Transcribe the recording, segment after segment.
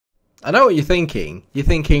I know what you're thinking. You're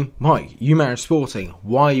thinking, Mike, you manage Sporting.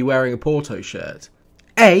 Why are you wearing a Porto shirt?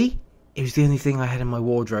 A, it was the only thing I had in my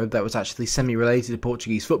wardrobe that was actually semi-related to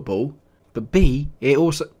Portuguese football. But B, it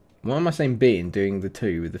also... Why am I saying B and doing the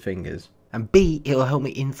two with the fingers? And B, it'll help me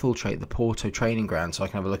infiltrate the Porto training ground so I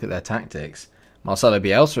can have a look at their tactics. Marcelo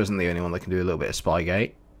Bielsa isn't the only one that can do a little bit of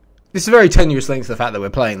Spygate. This is a very tenuous link to the fact that we're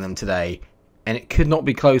playing them today, and it could not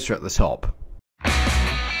be closer at the top.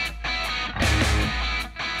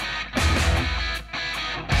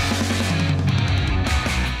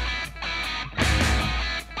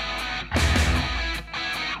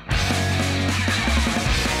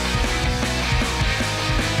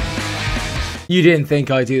 You didn't think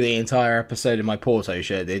I'd do the entire episode in my Porto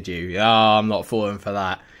shirt, did you? I'm not falling for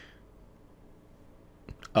that.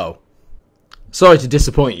 Oh. Sorry to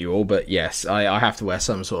disappoint you all, but yes, I have to wear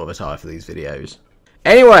some sort of attire for these videos.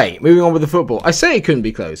 Anyway, moving on with the football. I say it couldn't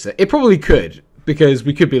be closer. It probably could, because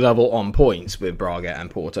we could be level on points with Braga and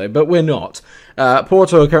Porto, but we're not.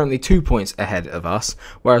 Porto are currently 2 points ahead of us,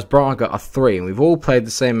 whereas Braga are 3, and we've all played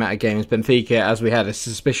the same amount of games. Benfica, as we had a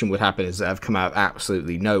suspicion would happen, is that have come out of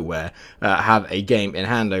absolutely nowhere, have a game in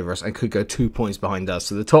hand over us and could go 2 points behind us.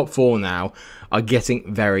 So the top 4 now are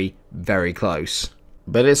getting very, very close.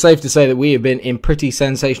 But it's safe to say that we have been in pretty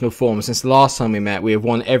sensational form since the last time we met. We have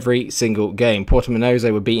won every single game.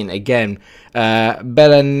 Portimonense were beaten again.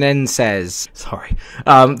 Belenenses,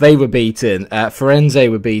 they were beaten. Firenze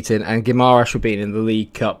were beaten, and Guimarães were beaten in the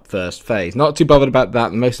League Cup first phase. Not too bothered about that.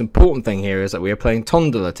 The most important thing here is that we are playing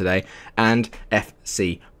Tondela today and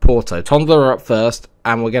FC Porto. Tondela are up first,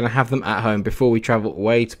 and we're going to have them at home before we travel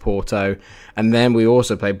away to Porto. And then we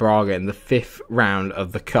also play Braga in the 5th round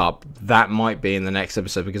of the Cup. That might be in the next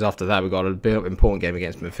episode, because after that we've got a big important game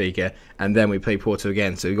against Benfica, and then we play Porto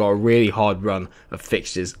again. So we've got a really hard run of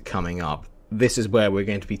fixtures coming up. This is where we're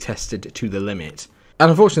going to be tested to the limit. And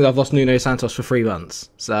unfortunately I've lost Nuno Santos for 3 months,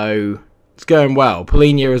 so it's going well.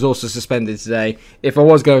 Paulinho is also suspended today. If I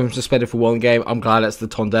was going suspended for 1 game, I'm glad it's the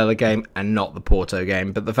Tondela game and not the Porto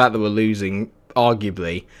game. But the fact that we're losing,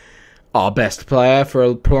 arguably, our best player for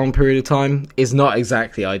a prolonged period of time is not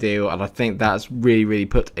exactly ideal, and I think that's really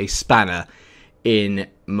put a spanner in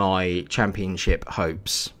my championship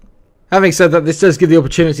hopes. Having said that, this does give the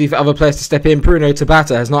opportunity for other players to step in. Bruno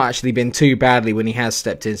Tabata has not actually been too badly when he has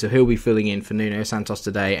stepped in, so he'll be filling in for Nuno Santos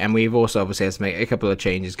today. And we've also obviously had to make a couple of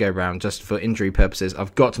changes go around just for injury purposes.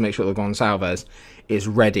 I've got to make sure that Gonçalves is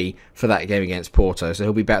ready for that game against Porto, so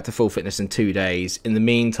he'll be back to full fitness in 2 days. In the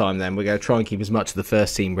meantime, then, we're going to try and keep as much of the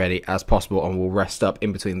first team ready as possible, and we'll rest up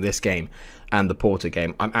in between this game and the Porto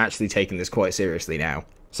game. I'm actually taking this quite seriously now.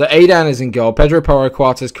 So Aidan is in goal. Pedro Porro,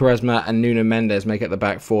 Quartas, Quaresma and Nuno Mendes make up the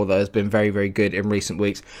back 4 that has been very good in recent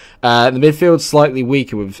weeks. The midfield slightly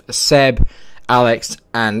weaker with Seb, Alex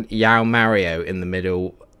and João Mario in the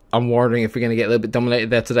middle. I'm wondering if we're going to get a little bit dominated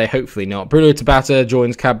there today. Hopefully not. Bruno Tabata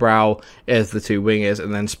joins Cabral as the 2 wingers,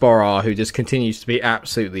 and then Sporar, who just continues to be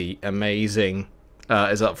absolutely amazing,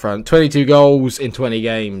 is up front. 22 goals in 20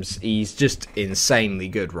 games. He's just insanely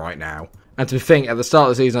good right now. And to think, at the start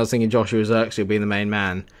of the season, I was thinking Joshua Zirkzee will be the main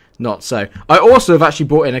man. Not so. I also have actually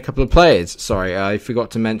brought in a couple of players. Sorry, I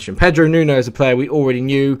forgot to mention. Pedro Nuno is a player we already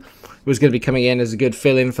knew was going to be coming in as a good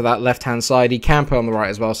fill-in for that left-hand side. He can play on the right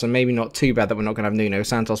as well, so maybe not too bad that we're not going to have Nuno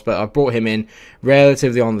Santos, but I've brought him in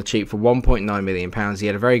relatively on the cheap for £1.9 million. He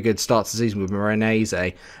had a very good start to the season with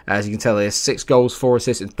Morenese. As you can tell, he has 6 goals, 4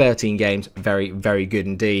 assists in 13 games. Very good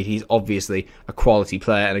indeed. He's obviously a quality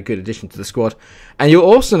player and a good addition to the squad. And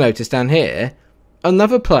you'll also notice down here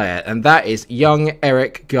another player, and that is young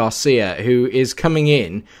Eric Garcia, who is coming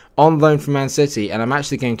in on loan from Man City, and I'm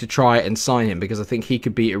actually going to try and sign him because I think he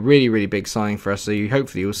could be a really big signing for us, so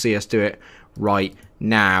hopefully you'll see us do it right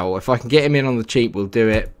now. If I can get him in on the cheap, we'll do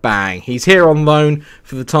it. Bang. He's here on loan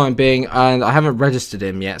for the time being, and I haven't registered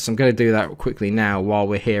him yet, so I'm going to do that quickly now while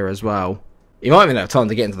we're here as well. He might even have time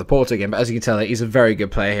to get into the Porto game, but as you can tell, he's a very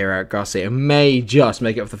good player here at Garcia. May just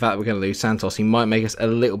make up for the fact that we're going to lose Santos. He might make us a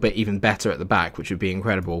little bit even better at the back, which would be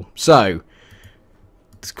incredible. So,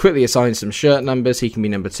 let's quickly assign some shirt numbers. He can be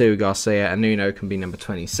number 2, Garcia, and Nuno can be number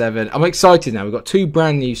 27. I'm excited now. We've got 2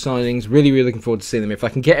 brand new signings. Really looking forward to seeing them. If I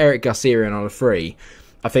can get Eric Garcia in on a free,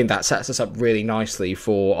 I think that sets us up really nicely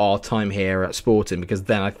for our time here at Sporting, because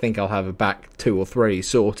then I think I'll have a back 2 or 3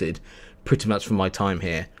 sorted pretty much for my time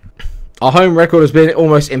here. Our home record has been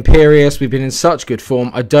almost imperious. We've been in such good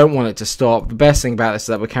form. I don't want it to stop. The best thing about this is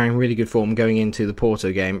that we're carrying really good form going into the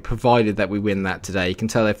Porto game, provided that we win that today. You can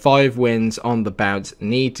tell they're 5 wins on the bounce.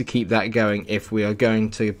 Need to keep that going if we are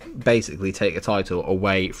going to basically take a title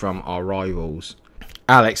away from our rivals.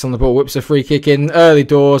 Alex on the ball, whips a free kick in early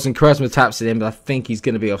doors, and Quaresma taps it in, but I think he's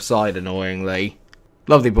going to be offside, annoyingly.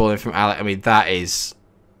 Lovely ball in from Alex. I mean, that is...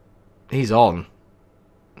 He's on.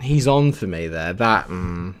 He's on for me there. That...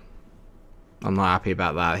 I'm not happy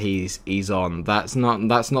about that. He's on. That's not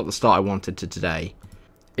the start I wanted to today.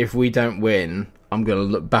 If we don't win, I'm going to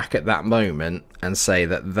look back at that moment and say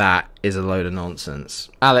that is a load of nonsense.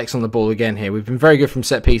 Alex on the ball again here. We've been very good from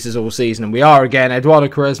set pieces all season, and we are again. Eduardo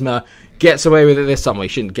Quaresma gets away with it this time. Well, he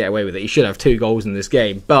shouldn't get away with it. He should have 2 goals in this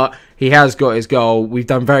game, but he has got his goal. We've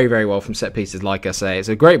done very, very well from set pieces, like I say. It's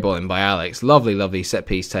a great ball in by Alex. Lovely, lovely set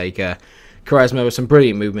piece taker. Quaresma with some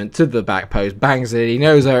brilliant movement to the back post. Bangs it. He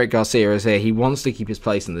knows Eric Garcia is here. He wants to keep his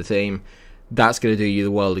place in the team. That's going to do you the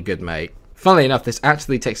world of good, mate. Funnily enough, this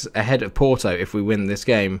actually takes us ahead of Porto if we win this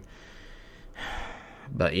game.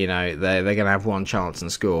 But, you know, they're going to have one chance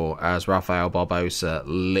and score, as Rafael Barbosa,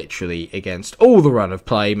 literally against all the run of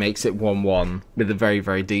play, makes it 1-1 with a very,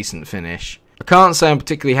 very decent finish. I can't say I'm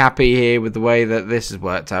particularly happy here with the way that this has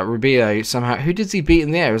worked out. Rubio, somehow... Who did he beat in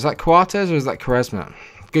the air? Was that Coates or was that Quaresma?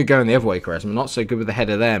 Good going the other way, Quaresma. Not so good with the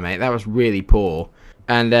header there, mate. That was really poor.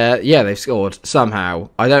 And, yeah, they've scored somehow.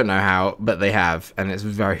 I don't know how, but they have. And it's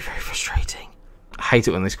very, very frustrating. I hate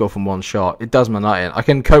it when they score from one shot. It does my nut in. I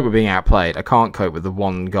can cope with being outplayed. I can't cope with the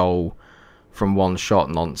 1 goal from 1 shot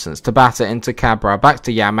nonsense. Tabata into Cabral. Back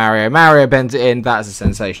to Mario. Mario bends it in. That's a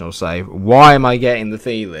sensational save. Why am I getting the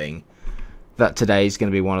feeling that today's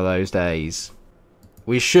going to be one of those days?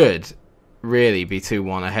 We should really be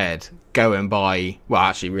 2-1 ahead going by... Well,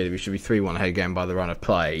 actually, really, we should be 3-1 ahead going by the run of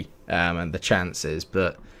play and the chances.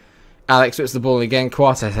 But Alex puts the ball in again.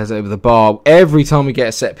 Coates has it over the bar. Every time we get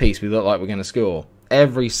a set piece, we look like we're going to score.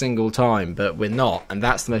 Every single time, but we're not. And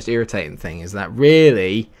that's the most irritating thing, is that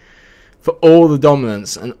really, for all the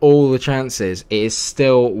dominance and all the chances, it is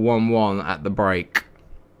still 1-1 at the break.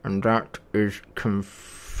 And that is...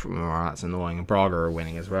 that's annoying. Braga are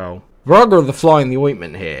winning as well. Braga are the fly in the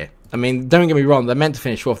ointment here. I mean, don't get me wrong, they're meant to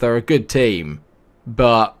finish 4th. They're a good team,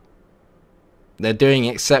 but they're doing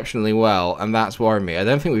exceptionally well, and that's worrying me. I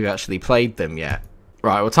don't think we've actually played them yet.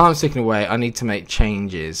 Right, well, time's ticking away. I need to make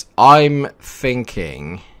changes. I'm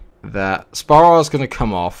thinking that Sparrow's going to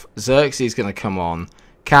come off. Xerxes going to come on.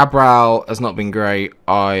 Cabral has not been great.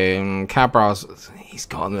 Cabral's... He's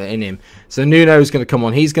got it in him. So Nuno's going to come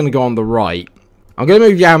on. He's going to go on the right. I'm going to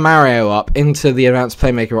move Mario up into the advanced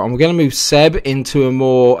playmaker role. I'm going to move Seb into a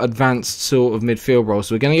more advanced sort of midfield role.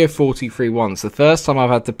 So we're going to go 4-2-3-1. It's the first time I've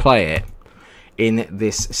had to play it in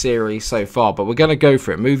this series so far, but we're going to go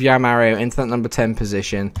for it. Move Mario into that number 10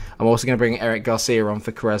 position. I'm also going to bring Eric Garcia on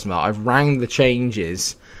for Quaresma. I've rang the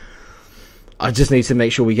changes. I just need to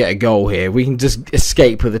make sure we get a goal here. We can just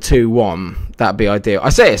escape with a 2-1. That'd be ideal. I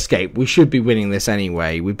say escape. We should be winning this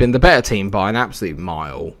anyway. We've been the better team by an absolute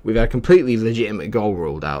mile. We've had a completely legitimate goal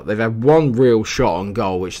ruled out. They've had 1 real shot on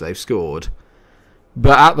goal, which they've scored.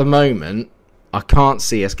 But at the moment, I can't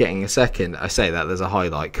see us getting a second. I say that, there's a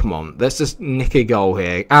highlight. Come on, let's just nick a goal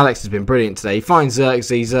here. Alex has been brilliant today. He finds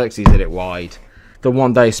Xerxes. Xerxes hit it wide. The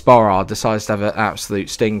one day Sparrow decides to have an absolute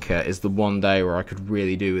stinker is the one day where I could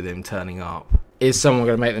really do with him turning up. Is someone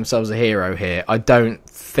going to make themselves a hero here? I don't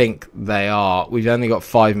think they are. We've only got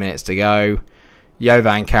 5 minutes to go.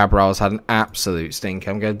 Jovan Cabral's had an absolute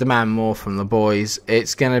stinker. I'm going to demand more from the boys.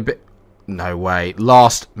 It's going to be... No way.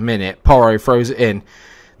 Last minute. Porro throws it in.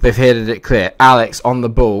 They've headed it clear. Alex on the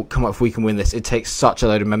ball. Come on, if we can win this. It takes such a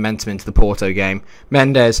load of momentum into the Porto game.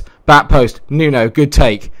 Mendes, back post. Nuno, good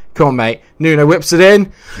take. Come on, mate. Nuno whips it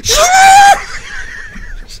in.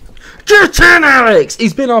 Get in, Alex!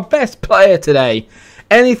 He's been our best player today.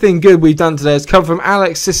 Anything good we've done today has come from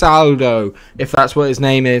Alex Cisaldo, if that's what his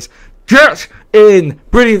name is. Get in!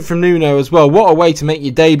 Brilliant from Nuno as well. What a way to make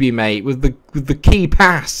your debut, mate, with the key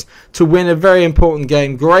pass to win a very important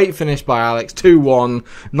game. Great finish by Alex. 2-1.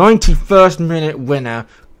 91st minute winner.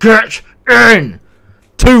 Get in!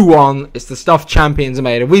 2-1. It's the stuff champions are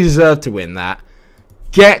made of. We deserve to win that.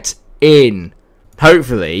 Get in.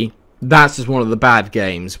 Hopefully, that's just one of the bad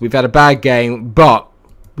games. We've had a bad game, but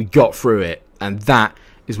we got through it. And that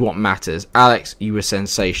is what matters. Alex, you were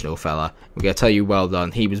sensational, fella. We're going to tell you well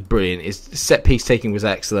done. He was brilliant. His set-piece taking was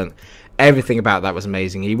excellent. Everything about that was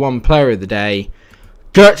amazing. He won Player of the Day.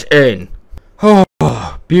 Get in.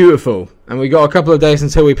 Oh, beautiful. And we got a couple of days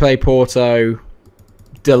until we play Porto.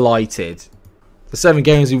 Delighted. The 7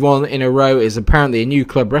 games we won in a row is apparently a new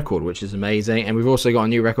club record, which is amazing. And we've also got a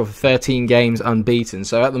new record for 13 games unbeaten.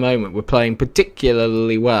 So at the moment, we're playing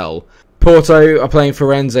particularly well. Porto are playing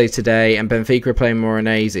Firenze today, and Benfica are playing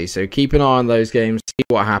Morenese. So keep an eye on those games, see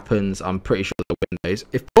what happens. I'm pretty sure they'll win those.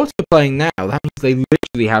 If Porto are playing now, that means they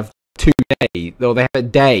literally have 2 days, or they have a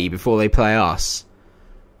day before they play us.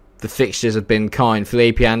 The fixtures have been kind.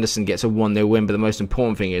 Felipe Anderson gets a 1-0 win, but the most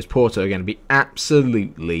important thing is Porto are going to be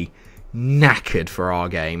absolutely knackered for our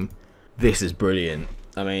game. This is brilliant.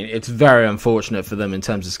 I mean, it's very unfortunate for them in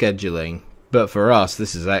terms of scheduling, but for us,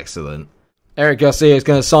 this is excellent. Eric Garcia is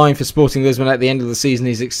going to sign for Sporting Lisbon at the end of the season.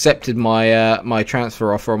 He's accepted my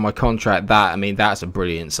transfer offer on my contract. That's a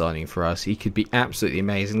brilliant signing for us. He could be absolutely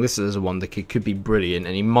amazing. Listed as a wonder kid, could be brilliant,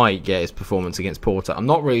 and he might get his performance against Porto. I'm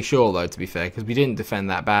not really sure, though, to be fair, because we didn't defend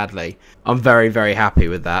that badly. I'm very, very happy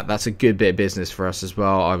with that. That's a good bit of business for us as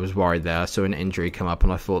well. I was worried there. I saw an injury come up,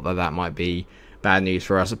 and I thought that might be bad news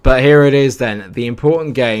for us. But here it is then, the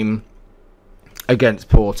important game against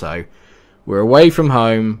Porto. We're away from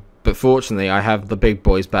home. But fortunately, I have the big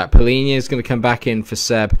boys back. Polina is going to come back in for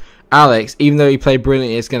Seb. Alex, even though he played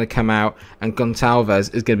brilliantly, is going to come out. And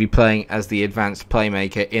Gonçalves is going to be playing as the advanced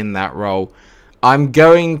playmaker in that role. I'm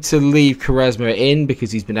going to leave Quaresma in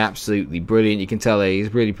because he's been absolutely brilliant. You can tell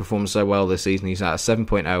he's really performed so well this season. He's at a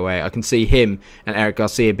 7.08. I can see him and Eric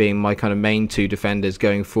Garcia being my kind of main two defenders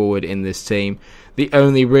going forward in this team. The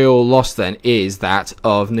only real loss then is that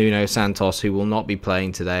of Nuno Santos, who will not be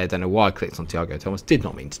playing today. I don't know why I clicked on Thiago Thomas. Did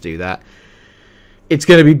not mean to do that. It's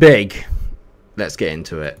going to be big. Let's get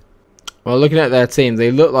into it. Well, looking at their team, they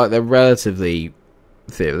look like they're relatively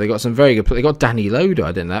fit. They got some very good players. They got Danny Loader,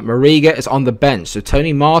 I didn't know that. Mariga is on the bench. So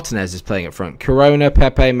Tony Martinez is playing up front. Corona,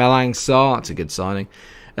 Pepe, Malang Sarr. That's a good signing.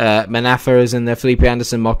 Manafa is in there. Felipe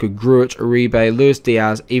Anderson, Marco Gruich, Uribe, Luis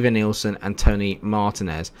Diaz, Ivan Nielsen, and Tony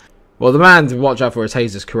Martinez. Well, the man to watch out for is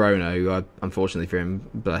Jesus Corona, who, unfortunately for him,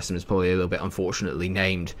 bless him, is probably a little bit unfortunately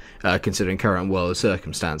named, considering current world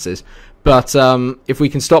circumstances. But if we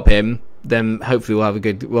can stop him, then hopefully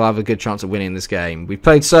we'll have a good chance of winning this game. We've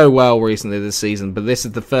played so well recently this season, but this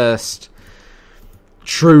is the first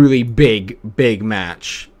truly big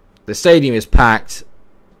match. The stadium is packed.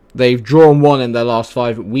 They've drawn 1 in their last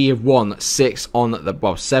 5. We have won 7 on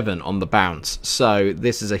the bounce. So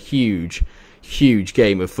this is a huge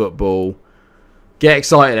game of football. Get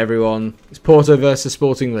excited, everyone. It's Porto versus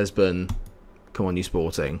Sporting Lisbon. Come on, you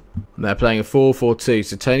Sporting. They're playing a 4-4-2,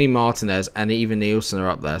 so Tony Martinez and Ivan Nielsen are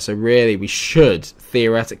up there. So really, we should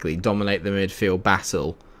theoretically dominate the midfield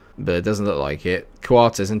battle, but it doesn't look like it.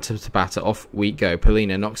 Coates into Tabata, off we go.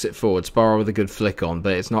 Polina knocks it forward. Sparrow with a good flick on,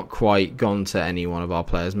 but it's not quite gone to any one of our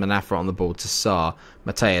players. Manafra on the ball to Sarr.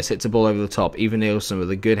 Mateus hits a ball over the top. Ivan Nielsen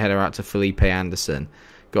with a good header out to Felipe Anderson.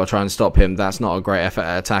 Got to try and stop him. That's not a great effort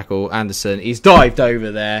at a tackle. Anderson, he's dived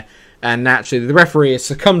over there. And naturally, the referee has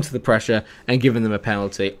succumbed to the pressure and given them a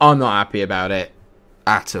penalty. I'm not happy about it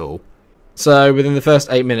at all. So, within the first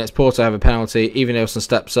 8 minutes, Porto have a penalty. Ivan Nielsen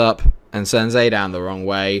steps up and sends A down the wrong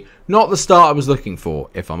way. Not the start I was looking for,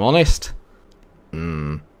 if I'm honest.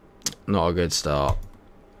 Not a good start.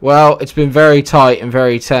 Well, it's been very tight and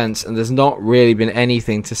very tense, and there's not really been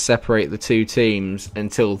anything to separate the two teams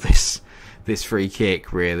until this free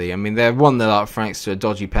kick, really. I mean, they're 1-0 up thanks to a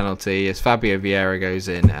dodgy penalty as Fabio Vieira goes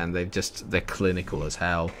in, and they're clinical as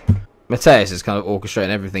hell. Mateus is kind of orchestrating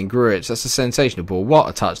everything. Gruich, that's a sensational ball. What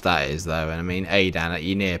a touch that is, though. And I mean, Aidan at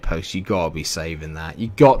your near post, you got to be saving that.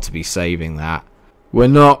 You got to be saving that. We're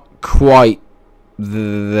not quite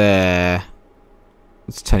there.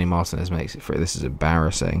 It's Tony Martinez makes it through. This is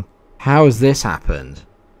embarrassing. How has this happened?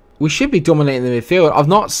 We should be dominating the midfield. I've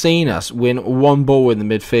not seen us win 1 ball in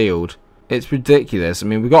the midfield. It's ridiculous. I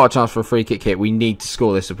mean, we've got a chance for a free kick here. We need to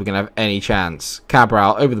score this if we're going to have any chance.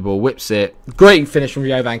 Cabral over the ball, whips it. Great finish from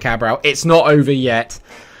Jovan Cabral. It's not over yet.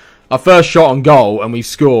 Our first shot on goal, and we've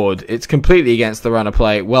scored. It's completely against the run of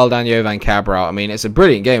play. Well done, Jovan Cabral. I mean, it's a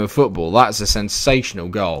brilliant game of football. That's a sensational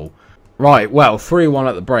goal. Right, well, 3-1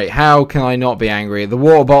 at the break. How can I not be angry? The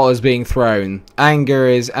water bottle is being thrown. Anger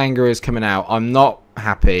is coming out. I'm not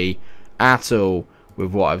happy at all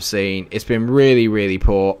with what I've seen. It's been really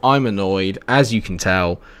poor. I'm annoyed, as you can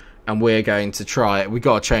tell, and we're going to try it. We've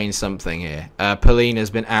got to change something here. Polina's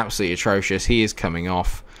been absolutely atrocious. He is coming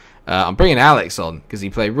off. I'm bringing Alex on because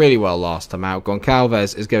he played really well last time out.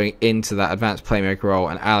 Gonçalves is going into that advanced playmaker role,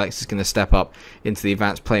 and Alex is going to step up into the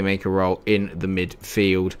advanced playmaker role in the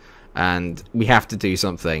midfield. And we have to do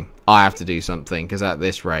something. I have to do something because at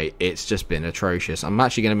this rate, it's just been atrocious. I'm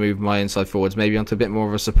actually going to move my inside forwards maybe onto a bit more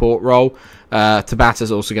of a support role.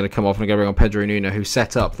 Tabata's also going to come off and go bring on Pedro Nuno, who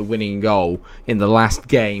set up the winning goal in the last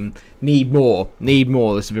game. Need more. Need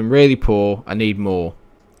more. This has been really poor. I need more.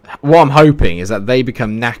 What I'm hoping is that they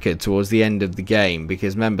become knackered towards the end of the game,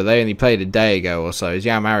 because remember, they only played a day ago or so. As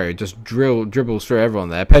João Mario just dribbles through everyone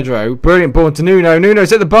there. Pedro, brilliant ball to Nuno.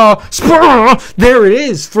 Nuno's at the bar. There it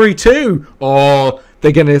is, 3-2. Oh,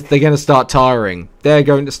 they're gonna start tiring. They're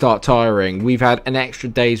going to start tiring. We've had an extra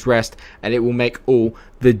day's rest, and it will make all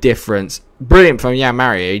the difference. Brilliant from Jan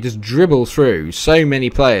Mario. He just dribbles through so many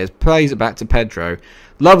players, plays it back to Pedro.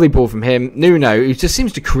 Lovely ball from him. Nuno, who just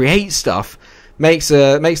seems to create stuff, makes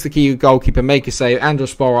the key goalkeeper make a save.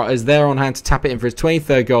 Andros Sporra is there on hand to tap it in for his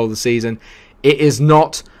 23rd goal of the season. It is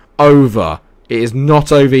not over. It is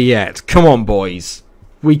not over yet. Come on, boys.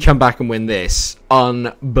 We come back and win this.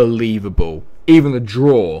 Unbelievable. Even the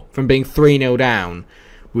draw from being 3-0 down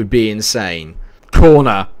would be insane.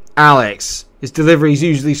 Corner. Alex. His delivery is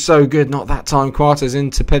usually so good. Not that time. Quartes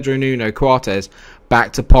into Pedro Nuno. Quartes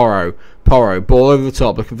back to Porro. Porro. Ball over the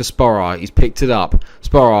top. Looking for Sporra. He's picked it up.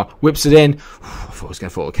 Sporra whips it in. I thought I was going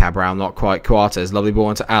to fall a cab round. Not quite. Quartes. Lovely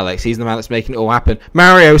ball into Alex. He's the man that's making it all happen.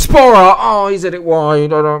 Mario. Sporra. Oh, he's hit it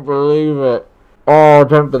wide. I don't believe it. Oh, I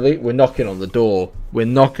don't believe... We're knocking on the door.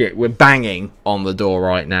 We're banging on the door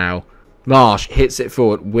right now. Marsh hits it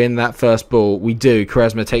forward, win that first ball. We do.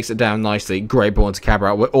 Quaresma takes it down nicely. Great ball into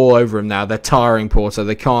Cabral. We're all over him now. They're tiring Porto.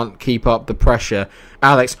 They can't keep up the pressure.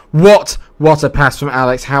 Alex, what a pass from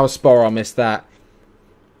Alex. How has Sporra missed that?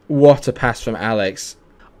 What a pass from Alex.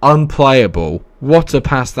 Unplayable. What a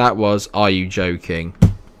pass that was. Are you joking?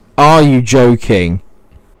 Are you joking?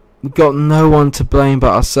 We've got no one to blame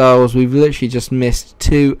but ourselves. We've literally just missed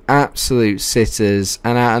two absolute sitters,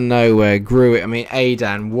 and out of nowhere grew it. I mean,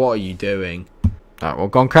 Aidan, what are you doing? Right, well,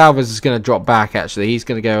 Goncalves is going to drop back, actually. He's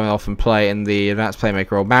going to go off and play in the advanced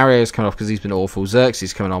playmaker role. Mario's coming off because he's been awful.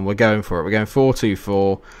 Xerxes coming on. We're going for it. We're going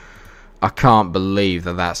 4-2-4. I can't believe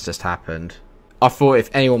that that's just happened. I thought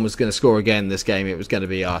if anyone was going to score again this game, it was going to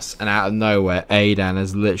be us. And out of nowhere, Aidan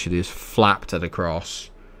has literally just flapped it across.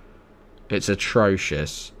 It's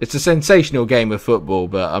atrocious. It's a sensational game of football,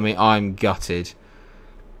 but, I mean, I'm gutted.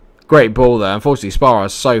 Great ball there. Unfortunately, Sporra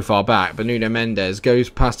is so far back, but Nuno Mendes goes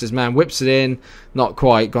past his man, whips it in. Not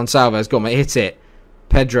quite. Gonçalves got me. Hit it.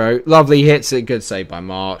 Pedro, lovely, hits it. Good save by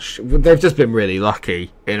March. They've just been really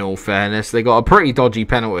lucky, in all fairness. They got a pretty dodgy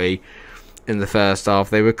penalty in the first half.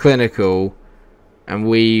 They were clinical, and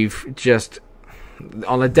we've just...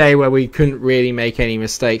 On a day where we couldn't really make any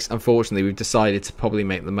mistakes, unfortunately, we've decided to probably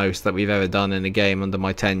make the most that we've ever done in a game under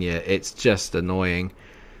my tenure. It's just annoying.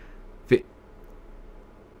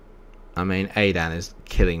 I mean, Aidan is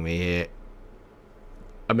killing me here.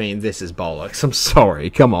 I mean, this is bollocks. I'm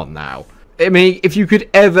sorry. Come on now. I mean, if you could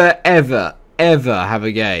ever have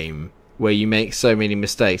a game where you make so many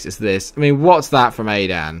mistakes, it's this. I mean, what's that from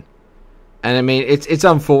Aidan? And, I mean, it's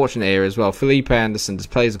unfortunate here as well. Felipe Anderson just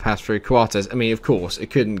plays a pass through Quartes. I mean, of course, it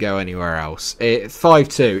couldn't go anywhere else.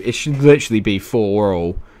 5-2. It should literally be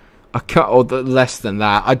 4-all. Or less than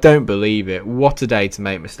that. I don't believe it. What a day to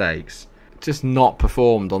make mistakes. Just not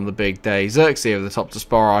performed on the big day. Xerxes over the top to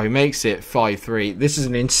Sporra, who makes it 5-3. This is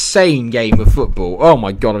an insane game of football. Oh,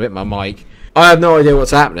 my God, I've hit my mic. I have no idea what's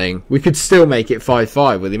happening. We could still make it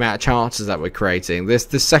 5-5 with the amount of chances that we're creating. This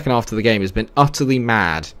second half of the game has been utterly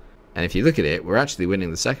mad. And if you look at it, we're actually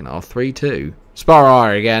winning the second half 3-2.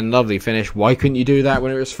 Sporra again, lovely finish. Why couldn't you do that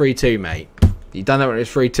when it was 3-2, mate? You've done that when it was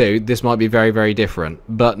 3-2. This might be very, very different.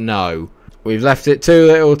 But no. We've left it too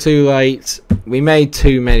little, too late. We made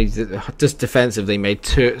too many, just defensively, made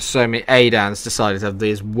so many. Aidan's decided to have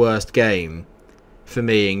his worst game for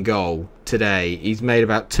me in goal today. He's made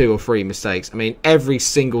about 2 or 3 mistakes. I mean, every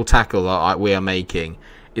single tackle that we are making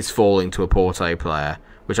is falling to a Porto player,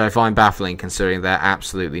 which I find baffling considering they're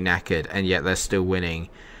absolutely knackered, and yet they're still winning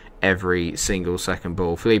every single second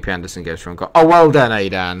ball. Felipe Anderson goes from goal. Oh, well done,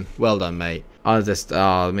 Aidan. Well done, mate.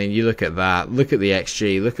 I mean, you look at that. Look at the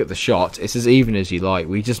XG. Look at the shot. It's as even as you like.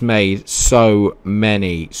 We just made so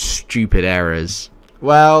many stupid errors.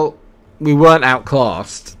 Well, we weren't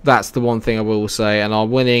outclassed. That's the one thing I will say. And our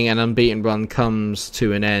winning and unbeaten run comes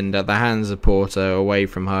to an end at the hands of Porto away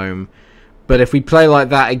from home. But if we play like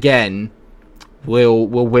that again, we'll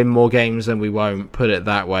win more games than we won't, put it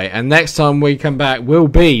that way. And next time we come back will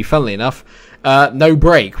be, funnily enough, no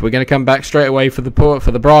break. We're going to come back straight away for the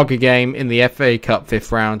Braga game in the FA Cup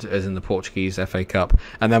 5th round, as in the Portuguese FA Cup.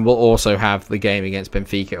 And then we'll also have the game against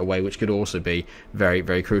Benfica away, which could also be very,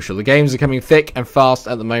 very crucial. The games are coming thick and fast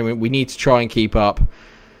at the moment. We need to try and keep up.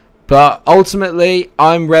 But ultimately,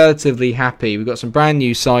 I'm relatively happy. We've got some brand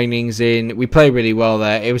new signings in. We played really well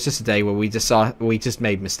there. It was just a day where we just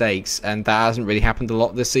made mistakes, and that hasn't really happened a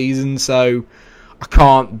lot this season. So I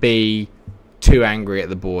can't be too angry at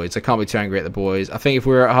the boys. I think if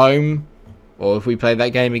we were at home, or if we played that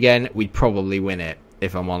game again, we'd probably win it,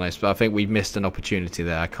 if I'm honest. But I think we've missed an opportunity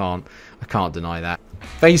there. I can't deny that.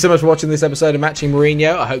 Thank you so much for watching this episode of Matching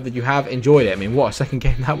Mourinho. I hope that you have enjoyed it. I mean, what a second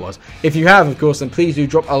game that was. If you have, of course, then please do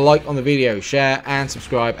drop a like on the video, share and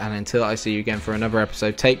subscribe. And until I see you again for another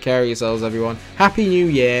episode, take care of yourselves, everyone. Happy New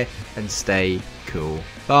Year and stay cool.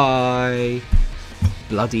 Bye.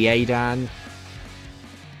 Bloody Adan.